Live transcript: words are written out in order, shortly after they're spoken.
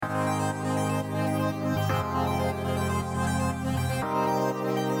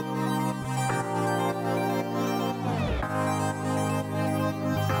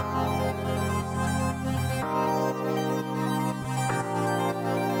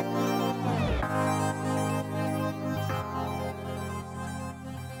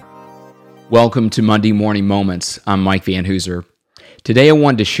Welcome to Monday Morning Moments. I'm Mike Van Hooser. Today I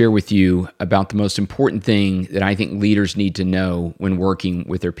wanted to share with you about the most important thing that I think leaders need to know when working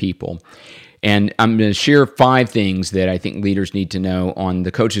with their people. And I'm going to share 5 things that I think leaders need to know on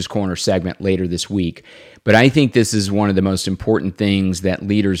the Coach's Corner segment later this week. But I think this is one of the most important things that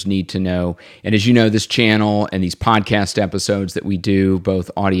leaders need to know. And as you know, this channel and these podcast episodes that we do, both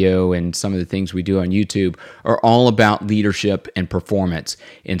audio and some of the things we do on YouTube, are all about leadership and performance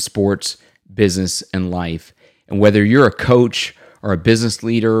in sports, business, and life. And whether you're a coach or a business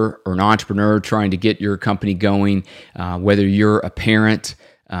leader or an entrepreneur trying to get your company going, whether you're a parent,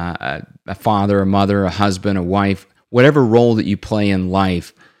 a father, a mother, a husband, a wife, whatever role that you play in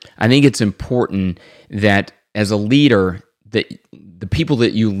life, I think it's important that as a leader, that the people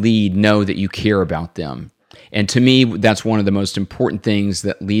that you lead know that you care about them. And to me, that's one of the most important things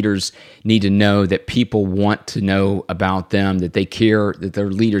that leaders need to know, that people want to know about them, that they care, that their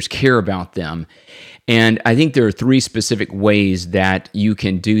leaders care about them. And I think there are 3 specific ways that you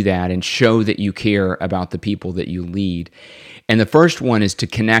can do that and show that you care about the people that you lead. And the first one is to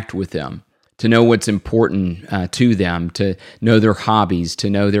connect with them, to know what's important to them, to know their hobbies, to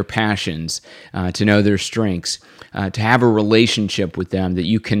know their passions, to know their strengths, to have a relationship with them that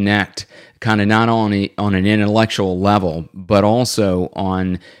you connect kind of not only on an intellectual level, but also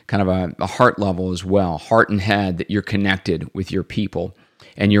on kind of a heart level as well, heart and head, that you're connected with your people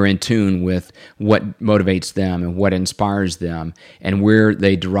and you're in tune with what motivates them and what inspires them and where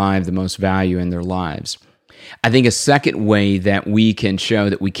they derive the most value in their lives. I think a second way that we can show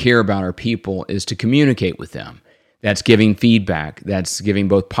that we care about our people is to communicate with them. That's giving feedback. That's giving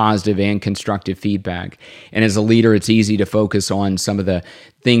both positive and constructive feedback. And as a leader, it's easy to focus on some of the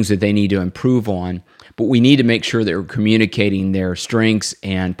things that they need to improve on, but we need to make sure that we're communicating their strengths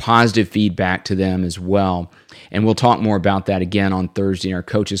and positive feedback to them as well. And we'll talk more about that again on Thursday in our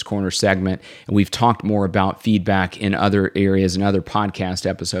Coach's Corner segment. And we've talked more about feedback in other areas and other podcast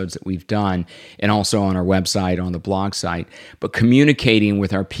episodes that we've done, and also on our website, on the blog site. But communicating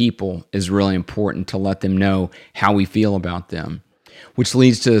with our people is really important to let them know how we feel about them, which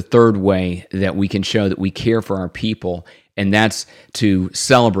leads to the third way that we can show that we care for our people, and that's to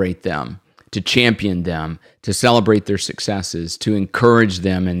celebrate them, to champion them, to celebrate their successes, to encourage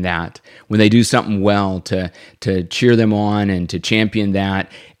them in that. When they do something well, to cheer them on and to champion that,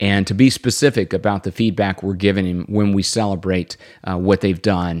 and to be specific about the feedback we're giving them when we celebrate what they've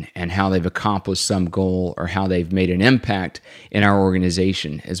done and how they've accomplished some goal or how they've made an impact in our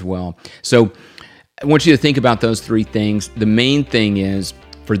organization as well. So I want you to think about those 3 things. The main thing is,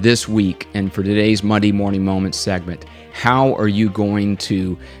 for this week and for today's Monday Morning Moments segment, how are you going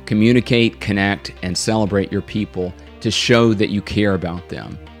to communicate, connect, and celebrate your people to show that you care about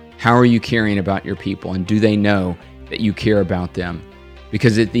them? How are you caring about your people, and do they know that you care about them?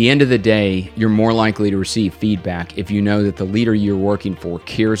 Because at the end of the day, you're more likely to receive feedback if you know that the leader you're working for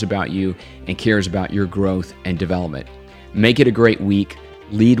cares about you and cares about your growth and development. Make it a great week,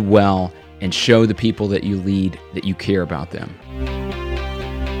 lead well, and show the people that you lead that you care about them.